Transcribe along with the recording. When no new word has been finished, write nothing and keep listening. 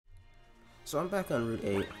So I'm back on Route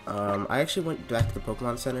 8. I actually went back to the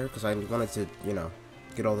Pokemon Center because I wanted to,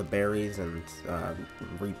 get all the berries and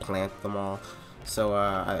replant them all. So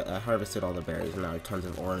I harvested all the berries and now I have tons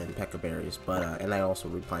of orange and Pekka berries. But and I also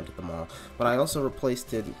replanted them all. But I also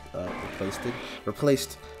replaced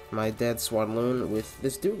my dead Swadloon with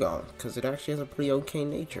this Dugong because it actually has a pretty okay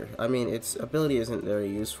nature. I mean, its ability isn't very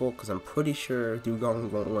useful because I'm pretty sure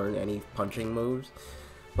Dugong won't learn any punching moves.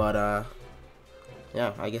 But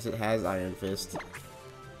yeah, I guess it has Iron Fist.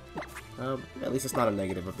 At least it's not a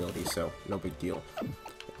negative ability, so no big deal.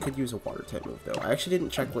 It could use a water type move though. I actually didn't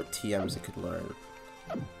check what TMs it could learn.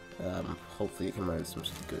 Hopefully it can learn some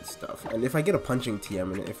good stuff. And if I get a punching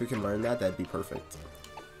TM and if we can learn that, that'd be perfect.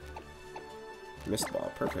 Mist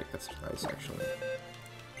Ball, perfect. That's nice actually.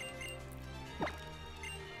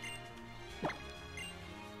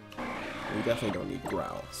 We definitely don't need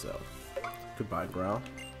Growl, so goodbye Growl.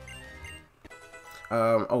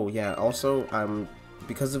 Oh yeah, also,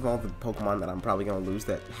 because of all the Pokemon that I'm probably gonna lose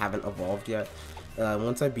that haven't evolved yet,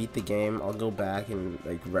 once I beat the game, I'll go back and,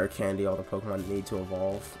 like, rare candy all the Pokemon that need to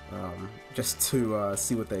evolve, just to,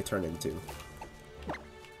 see what they turn into.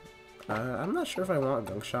 I'm not sure if I want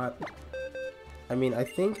Gunk Shot. I mean, I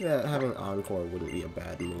think that having Encore wouldn't be a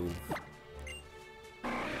bad move.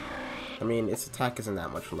 I mean, its attack isn't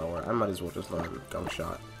that much lower. I might as well just learn Gunk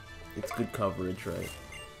Shot. It's good coverage, right?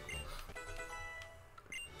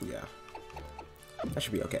 Yeah. That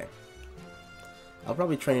should be okay. I'll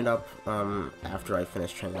probably train it up after I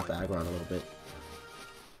finish training up Aggron a little bit.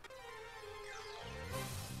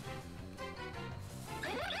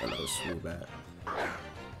 Another Swoobat.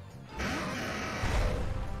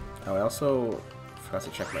 Oh, I also forgot to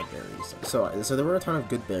check my berries. So there were a ton of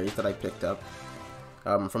good berries that I picked up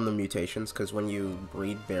from the mutations, because when you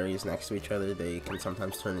breed berries next to each other, they can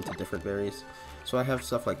sometimes turn into different berries. So I have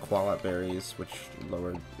stuff like Qualat berries, which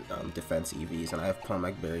lower defense EVs, and I have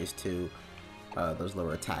Pomeg berries too. Those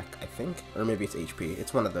lower attack, I think, or maybe it's HP.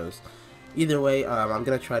 It's one of those. Either way, I'm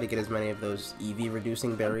gonna try to get as many of those EV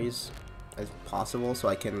reducing berries as possible, so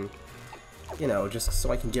I can, just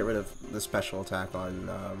so I can get rid of the special attack on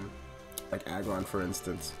like Aggron, for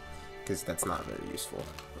instance, because that's not very useful.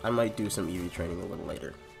 I might do some EV training a little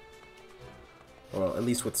later. Well, at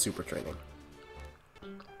least with super training.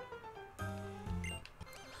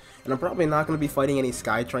 And I'm probably not going to be fighting any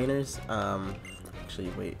Sky Trainers. Actually,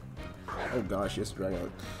 wait. Oh gosh, yes,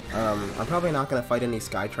 Dragon. I'm probably not going to fight any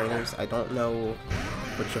Sky Trainers. I don't know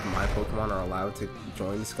which of my Pokemon are allowed to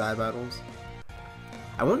join Sky Battles.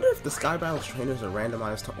 I wonder if the Sky Battles trainers are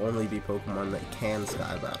randomized to only be Pokemon that can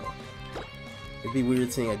Sky Battle. It'd be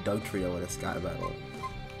weird seeing a Dugtrio in a Sky Battle.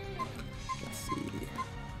 Let's see.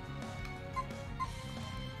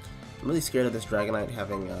 I'm really scared of this Dragonite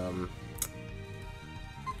having,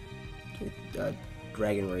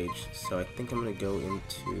 Dragon Rage, so I think I'm gonna go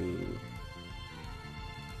into...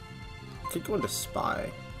 could go into Spy.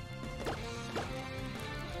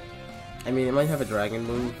 I mean, it might have a Dragon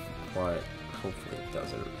move, but hopefully it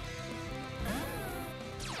doesn't.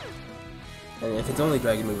 And if its only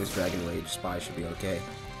Dragon move is Dragon Rage, Spy should be okay.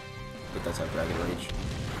 It does have Dragon Rage.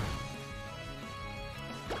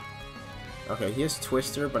 Okay, he has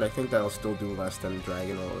Twister, but I think that'll still do less than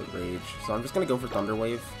Dragon or Rage. So I'm just gonna go for Thunder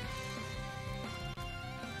Wave.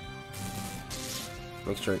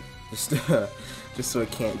 Make sure, just so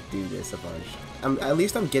it can't do this a bunch. At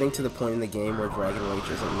least I'm getting to the point in the game where Dragon Rage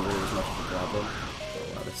isn't nearly as much of a problem.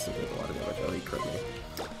 Oh wow, this is a lot of damage. Oh, he crit me.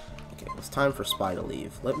 Okay, it's time for Spy to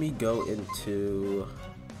leave. Let me go into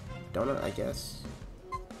Donut, I guess.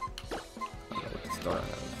 I don't know what does Donut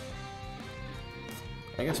have.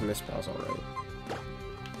 I guess Mist Ball's alright.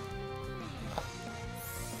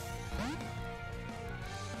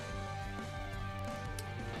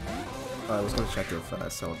 I was gonna check if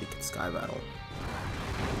Celebi could Sky Battle.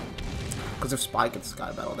 Because if Spy could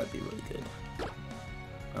Sky Battle, that'd be really good.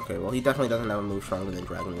 Okay, well, he definitely doesn't have a move stronger than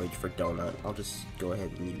Dragon Rage for Donut. I'll just go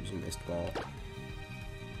ahead and use Mist Ball.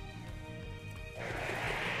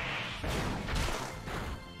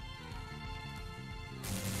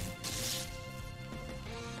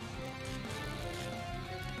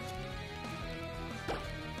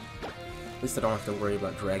 At least I don't have to worry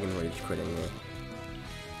about Dragon Rage critting me.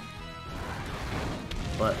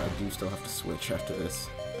 But I do still have to switch after this.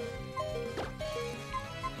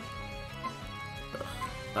 Ugh,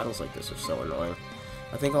 battles like this are so annoying.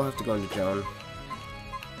 I think I'll have to go into Joan.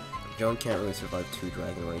 Joan can't really survive 2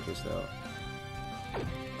 Dragon Rages though.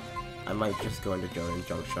 I might just go into Joan and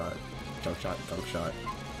Junk Shot. Junk Shot, Gunk Shot.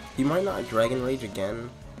 He might not Dragon Rage again,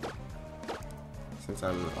 since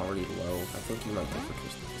I'm already low. I think he might go for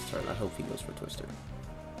Twister this turn. I hope he goes for Twister.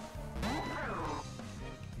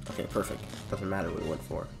 Okay, perfect. Doesn't matter what we went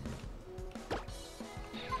for.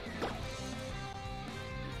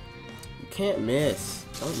 You can't miss.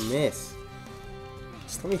 Don't miss.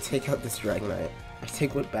 Just let me take out this Dragonite. I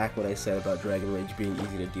take back what I said about Dragon Rage being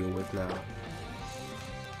easy to deal with now.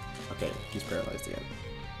 Okay, he's paralyzed again.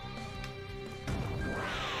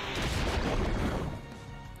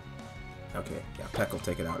 Okay, yeah, Peck will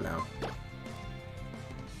take it out now.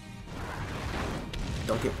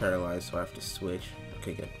 Don't get paralyzed, so I have to switch.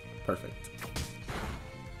 Okay, good. Perfect.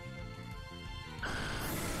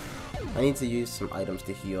 I need to use some items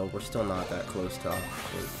to heal. We're still not that close to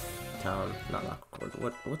town. Not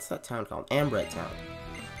Aquacord. What's that town called? Ambret Town.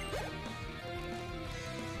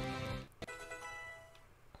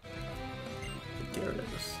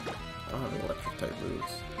 Gyarados. I don't have any electric type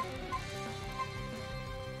moves.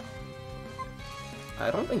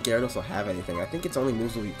 I don't think Gyarados will have anything. I think its only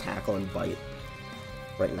moves will be Tackle and Bite.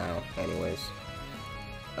 Right now, anyways.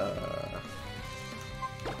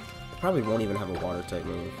 Probably won't even have a water type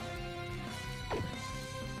move.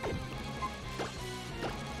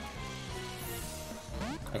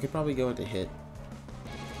 I could probably go into hit,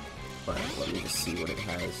 but let me just see what it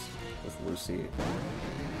has with Lucy.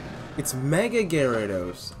 It's Mega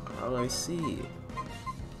Gyarados! Oh, I see.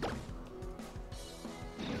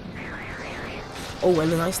 Oh,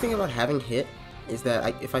 and the nice thing about having hit is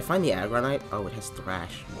that if I find the Aggronite, oh, it has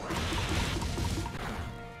Thrash.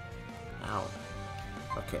 Ow.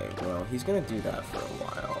 Okay, well, he's gonna do that for a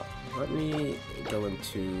while. Let me go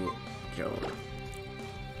into Joan.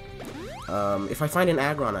 If I find an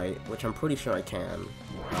Aggronite, which I'm pretty sure I can,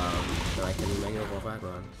 then I can Mega Evolve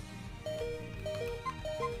Aggron.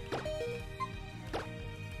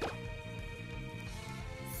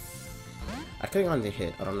 I could've gone to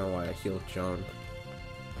hit, I don't know why I healed Joan.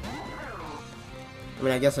 I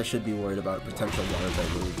mean, I guess I should be worried about potential water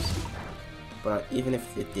type moves. But even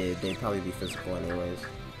if it did, they'd probably be physical anyways.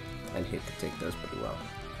 And hit could take those pretty well.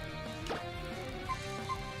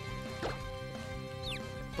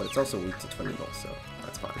 But it's also weak to Twin Needle, so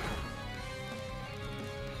that's fine.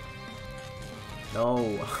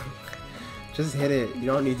 No! Just hit it. You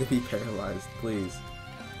don't need to be paralyzed, please.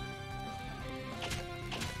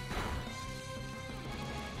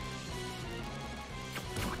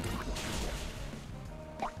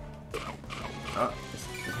 Oh,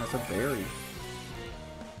 it has a berry.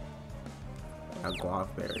 A guava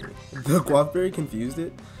berry. The guava berry confused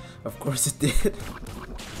it? Of course it did.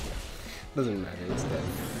 Doesn't matter, it's dead.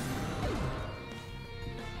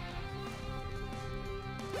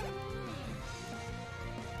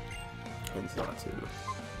 And Zatu.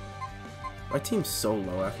 My team's so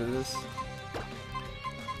low after this.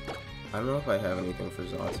 I don't know if I have anything for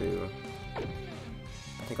Zatu.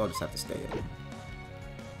 I think I'll just have to stay in.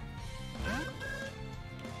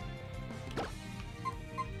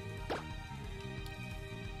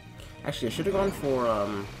 Actually, I should have gone for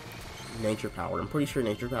Nature Power. I'm pretty sure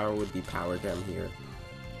Nature Power would be Power Gem here.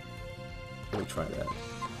 Let me try that.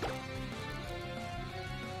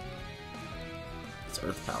 It's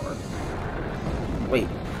Earth Power. Wait.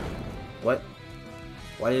 What?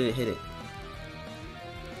 Why did it hit it?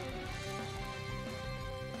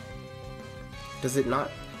 Does it not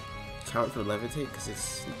count for Levitate because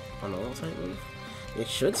it's a normal type move? It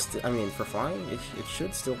should I mean, for flying, it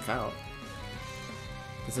should still count.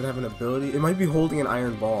 Does it have an ability? It might be holding an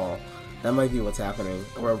iron ball. That might be what's happening.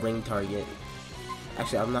 Or a ring target.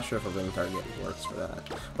 Actually, I'm not sure if a ring target works for that.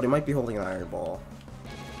 But it might be holding an iron ball.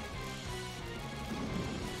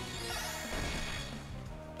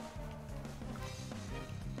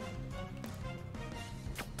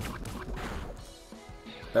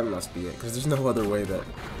 That must be it, because there's no other way that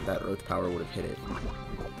that Earth Power would have hit it.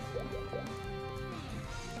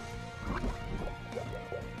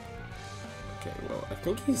 Okay, well, I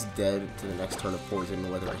think he's dead to the next turn of poison,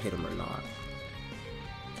 whether I hit him or not.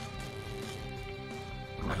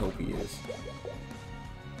 I hope he is.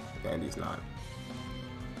 And he's not.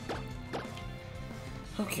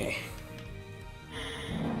 Okay.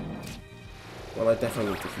 Well, I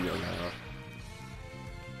definitely need to heal now.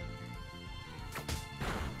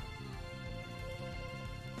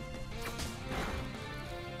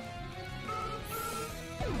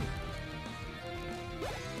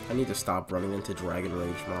 I need to stop running into Dragon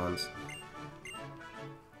Rage mons.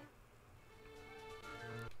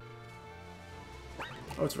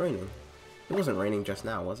 Oh, it's raining. It wasn't raining just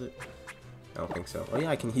now, was it? I don't think so. Oh yeah,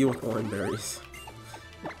 I can heal with orange berries.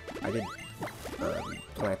 I did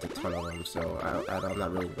plant a ton of them, so I'm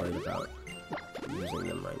not really worried about using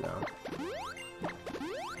them right now.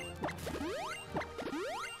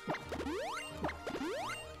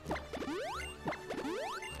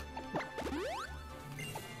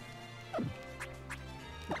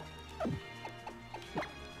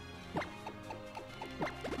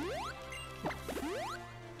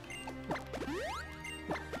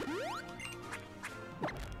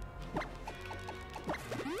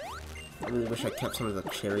 really wish I kept some of the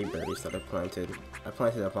cherry berries that I planted. I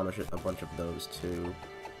planted a bunch of those too.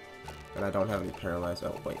 And I don't have any paralyzed.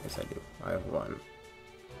 Oh, wait, yes I do. I have one.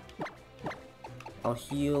 I'll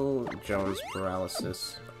heal Jones'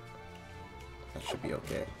 paralysis. That should be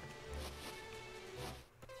okay.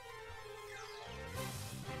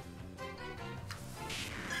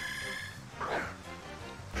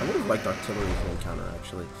 I would have liked artillery to encounter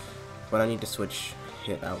actually, but I need to switch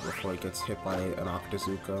hit out before it gets hit by an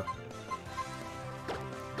Octazooka.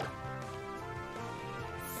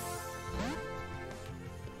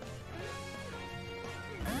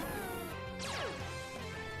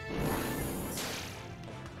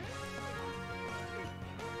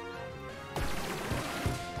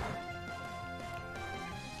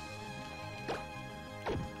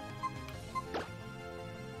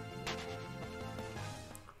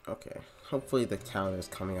 Okay, hopefully the town is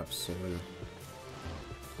coming up soon.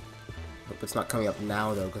 Hope it's not coming up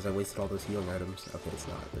now though, because I wasted all those healing items. Okay, it's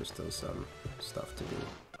not. There's still some stuff to do.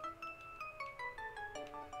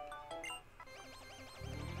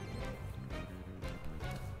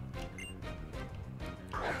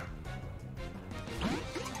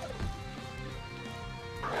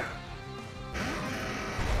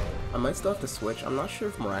 I might still have to switch. I'm not sure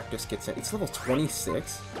if Maractus gets any. It's level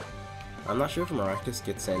 26. I'm not sure if Maractus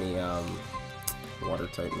gets any water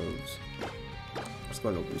type moves. Let's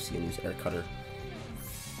go to Lucy and use Air Cutter.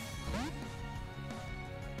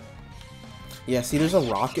 Yeah, see, there's a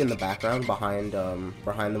rock in the background behind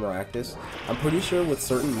behind the Maractus. I'm pretty sure with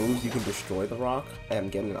certain moves you can destroy the rock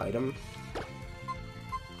and get an item.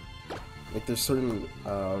 Like there's certain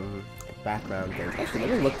background things. Actually,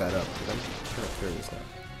 let me look that up because I'm kind of curious now.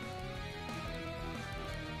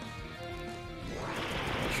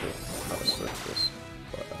 Not sure how to search this,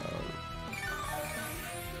 but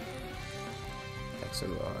X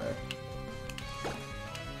and Y.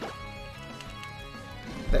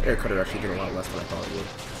 That Air Cutter actually did a lot less than I thought it would.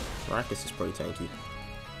 Maractus is pretty tanky.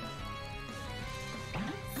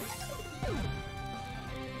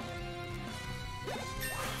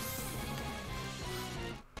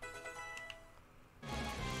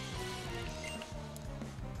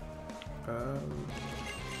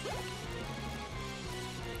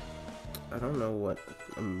 I don't know what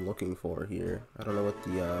I'm looking for here. I don't know what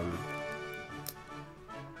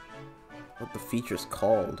the feature's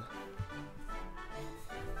called.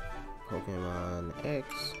 Pokemon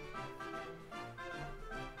X.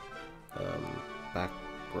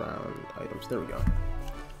 Background items. There we go.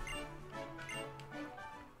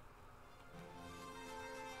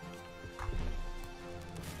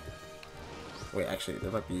 Wait, actually,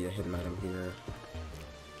 there might be a hidden item here.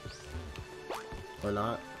 Or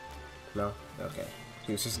not? No? Okay.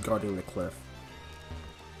 He was just guarding the cliff.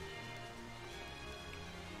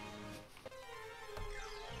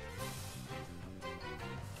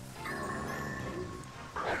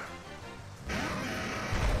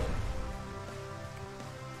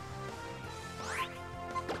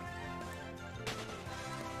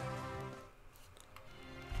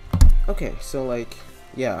 Okay, so like,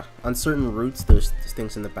 yeah, on certain routes there's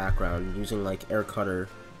things in the background. Using like Air Cutter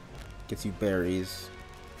gets you berries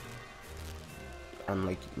on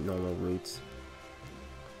like normal routes.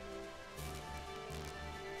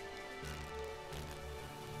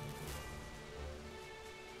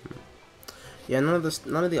 Yeah, none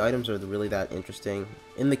of the items are really that interesting.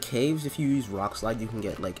 In the caves, if you use Rock Slide, you can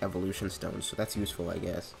get like evolution stones, so that's useful, I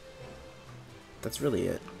guess. That's really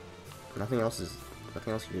it. Nothing else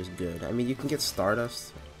here is good. I mean, you can get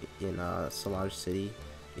Stardust in Solage City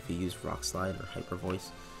if you use Rock Slide or Hyper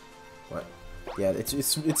Voice. But yeah, it's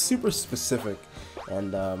super specific,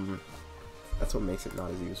 and that's what makes it not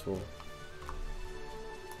as useful.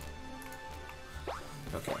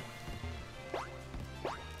 Okay.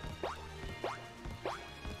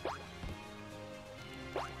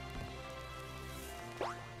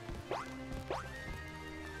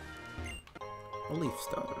 A leaf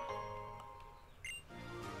stone.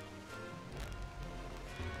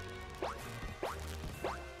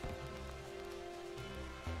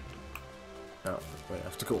 Oh, wait, I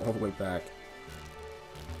have to go all the way back.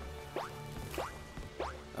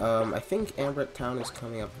 I think Ambret Town is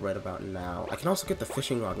coming up right about now. I can also get the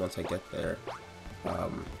fishing rod once I get there.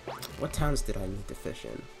 What towns did I need to fish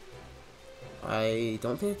in? I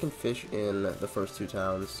don't think I can fish in the first two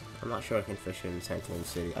towns. I'm not sure I can fish in Santoline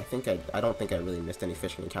City. I don't think I really missed any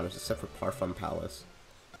fishing encounters except for Parfum Palace.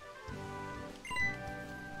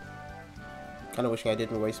 Kinda wishing I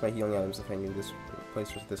didn't waste my healing items if I knew this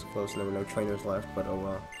place was this close and there were no trainers left, but oh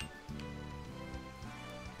well.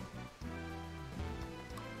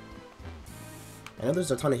 I know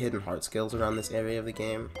there's a ton of hidden heart skills around this area of the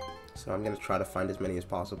game. So I'm gonna try to find as many as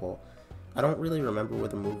possible. I don't really remember where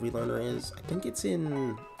the movie learner is. I think it's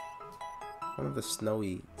in one of the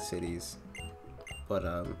snowy cities. But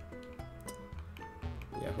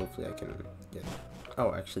yeah, hopefully I can get.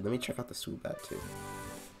 Oh, actually, let me check out the Swoobat too.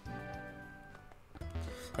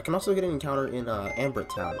 I can also get an encounter in Amber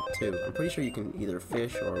Town too. I'm pretty sure you can either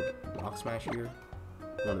fish or rock smash here.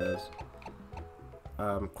 One of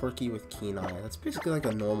those. Quirky with Keen Eye. That's basically like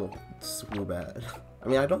a normal Swoobat. I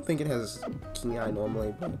mean, I don't think it has Keen Eye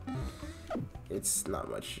normally, but it's not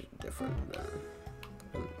much different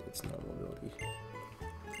than its normal ability.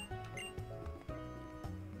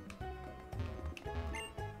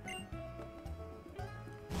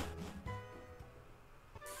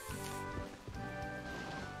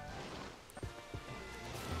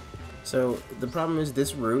 So the problem is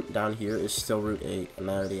this route down here is still Route 8,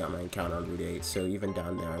 and I already got my encounter on Route 8, so even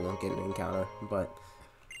down there I won't get an encounter, but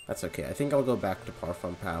that's okay. I think I'll go back to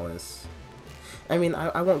Parfum Palace. I mean,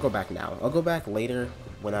 I won't go back now. I'll go back later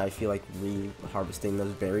when I feel like re-harvesting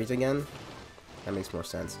those berries again. That makes more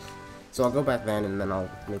sense. So I'll go back then, and then I'll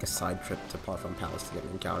make a side trip to Parfum Palace to get an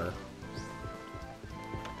encounter.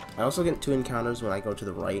 I also get 2 encounters when I go to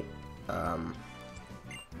the right, on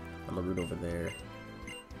the route over there.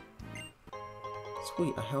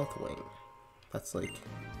 Sweet, a health wing. That's like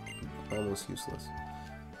almost useless.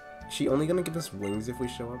 Is she only gonna give us wings if we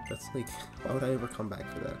show up? That's like, why would I ever come back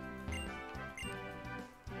for that?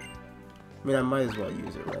 I mean, I might as well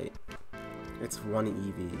use it, right? It's 1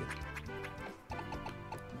 EV.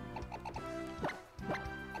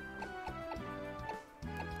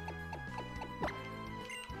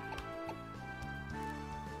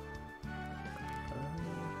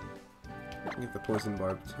 Give the poison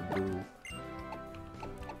barb to Boo.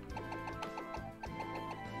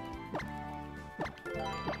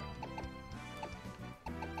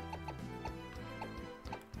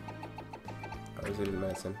 Is it in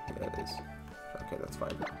medicine? Yeah, it is. Okay, that's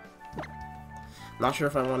fine. Not sure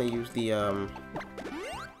if I want to use the, I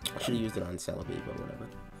should have used it on Celebi, but whatever.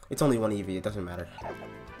 It's only 1 EV, it doesn't matter.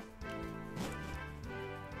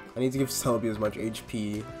 I need to give Celebi as much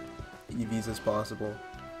HP EVs as possible.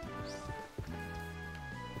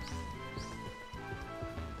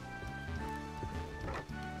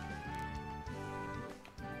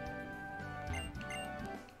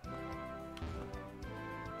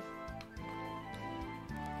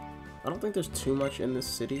 I don't think there's too much in this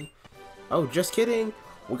city. Oh, just kidding!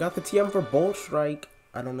 We got the TM for Bolt Strike.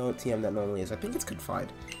 I don't know what TM that normally is. I think it's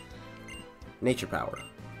Confide. Nature Power.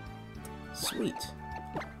 Sweet.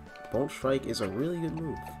 Bolt Strike is a really good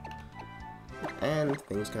move. And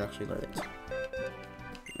things can actually learn it.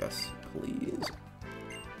 Yes, please.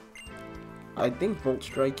 I think Bolt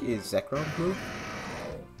Strike is Zekrom move.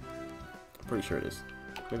 I'm pretty sure it is.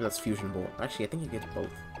 Maybe that's Fusion Bolt. Actually, I think it gets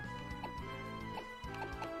both.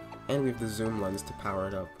 And we have the zoom lens to power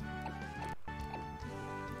it up.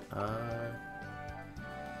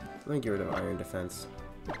 Let me get rid of Iron Defense.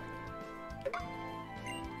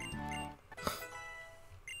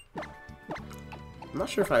 I'm not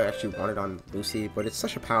sure if I actually want it on Lucy, but it's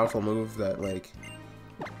such a powerful move that, like,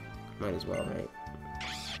 might as well, right?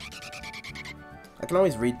 I can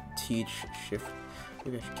always reteach Shift.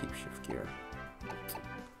 Maybe I should keep Shift Gear.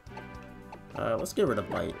 Let's get rid of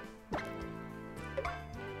Bite.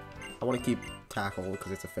 I want to keep Tackle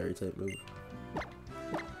because it's a fairy type move.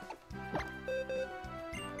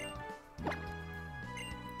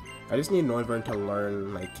 I just need Noivern to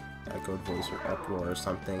learn like Echoed Voice or Uproar or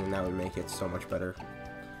something, and that would make it so much better.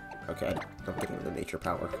 Okay, I'm getting rid of Nature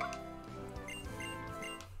Power.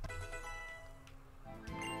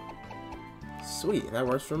 Sweet, that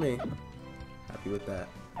works for me. Happy with that.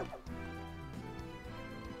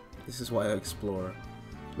 This is why I explore.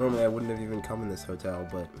 Normally I wouldn't have even come in this hotel,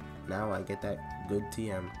 but now I get that good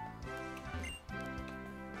TM.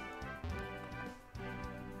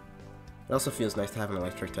 It also feels nice to have an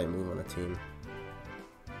electric type move on the team.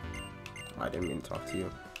 Oh, I didn't mean to talk to you.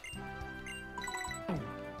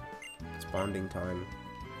 It's bonding time.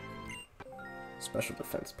 Special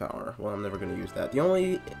defense power. Well, I'm never going to use that. The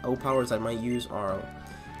only O powers I might use are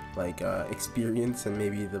like experience and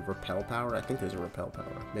maybe the repel power. I think there's a repel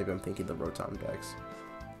power. Maybe I'm thinking the Rotom Dex.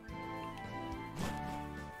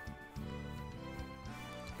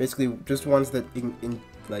 Basically, just ones that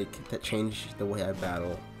that change the way I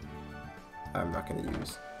battle. I'm not gonna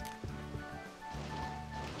use.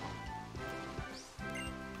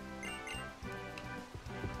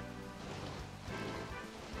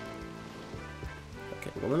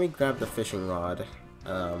 Okay, well let me grab the fishing rod,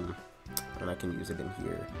 and I can use it in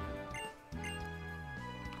here.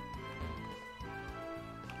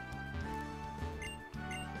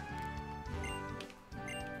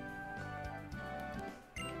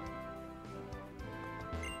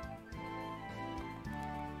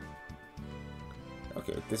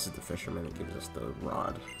 Okay, this is the fisherman. It gives us the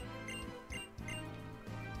rod.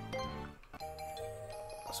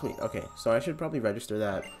 Sweet. Okay, so I should probably register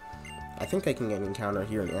that. I think I can get an encounter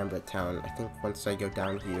here in Ambret Town. I think once I go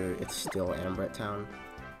down here, it's still Ambret Town.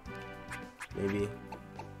 Maybe.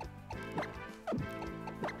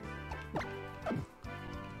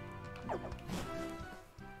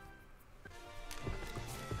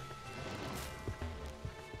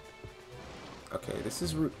 Okay, this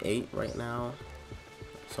is Route 8 right now,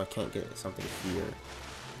 so I can't get something here.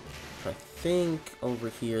 But I think over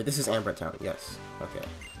here, this is Ambret Town, yes. Okay.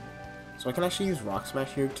 So I can actually use Rock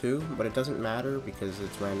Smash here too, but it doesn't matter because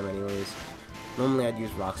it's random anyways. Normally I'd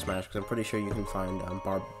use Rock Smash because I'm pretty sure you can find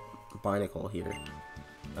Barnacle here.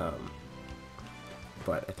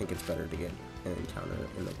 But I think it's better to get an encounter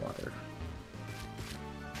in the water.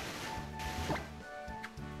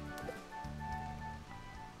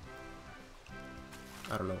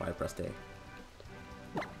 I don't know why I pressed A.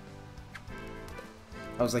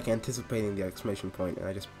 I was like anticipating the exclamation point and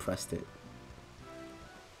I just pressed it.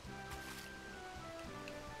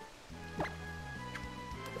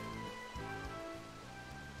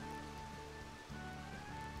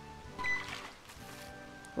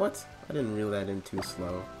 What? I didn't reel that in too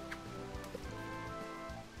slow.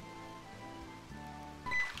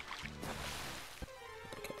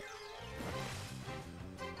 Okay.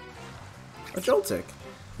 A Joltik!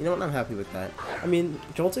 You know what, I'm happy with that. I mean,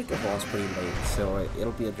 Joltik evolves pretty late, so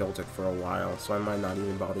it'll be a Joltik for a while, so I might not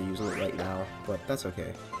even bother using it right now, but that's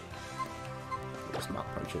okay. I'll just Mach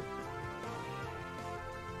Punch it.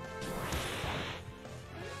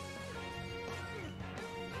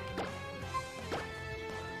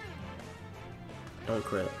 Don't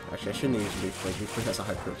crit. Actually, I shouldn't use Leaf Blade. Leaf Blade has a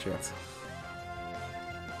high crit chance.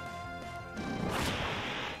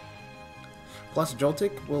 Plus,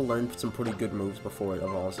 Joltik will learn some pretty good moves before it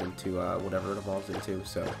evolves into whatever it evolves into,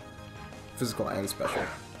 so physical and special.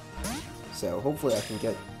 So hopefully I can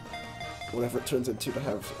get whatever it turns into to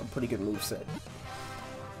have a pretty good moveset.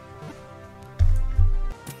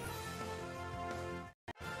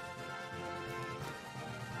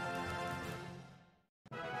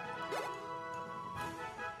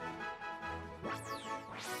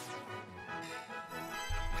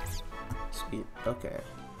 Sweet. Okay.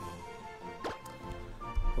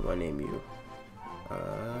 What do I name you?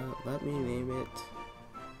 Let me name it...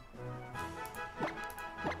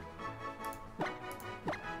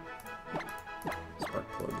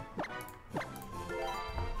 Sparkplug.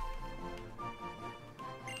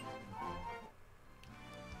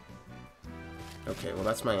 Okay, well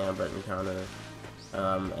that's my Ambret encounter.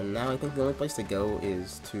 And now I think the only place to go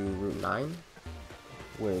is to Route 9,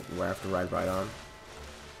 where I have to ride right on.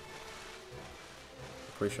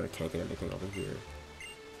 Pretty sure I can't get anything over here.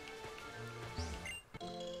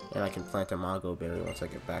 And I can plant a Mago Berry once I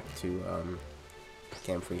get back to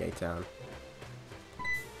Camphor Town.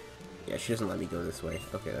 Yeah, she doesn't let me go this way.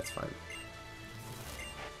 Okay, that's fine.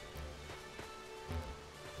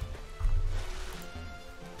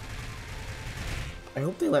 I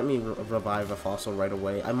hope they let me revive a fossil right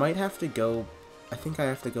away. I might have to go... I think I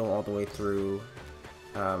have to go all the way through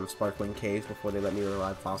Sparkling Caves before they let me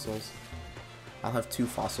revive fossils. I'll have 2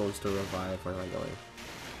 fossils to revive. Where am I going?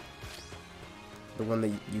 The one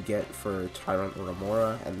that you get for Tyrant or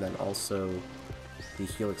Remora, and then also the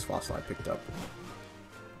Helix fossil I picked up.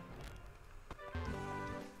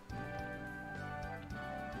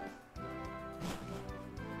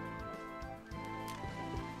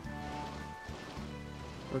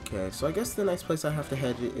 Okay, so I guess the next place I have to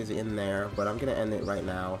head is in there, but I'm gonna end it right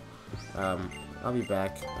now. I'll be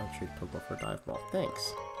back. I'll trade Pokemon for Dive Ball.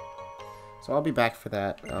 Thanks. So I'll be back for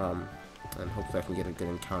that, and hopefully I can get a good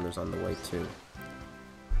encounters on the way too.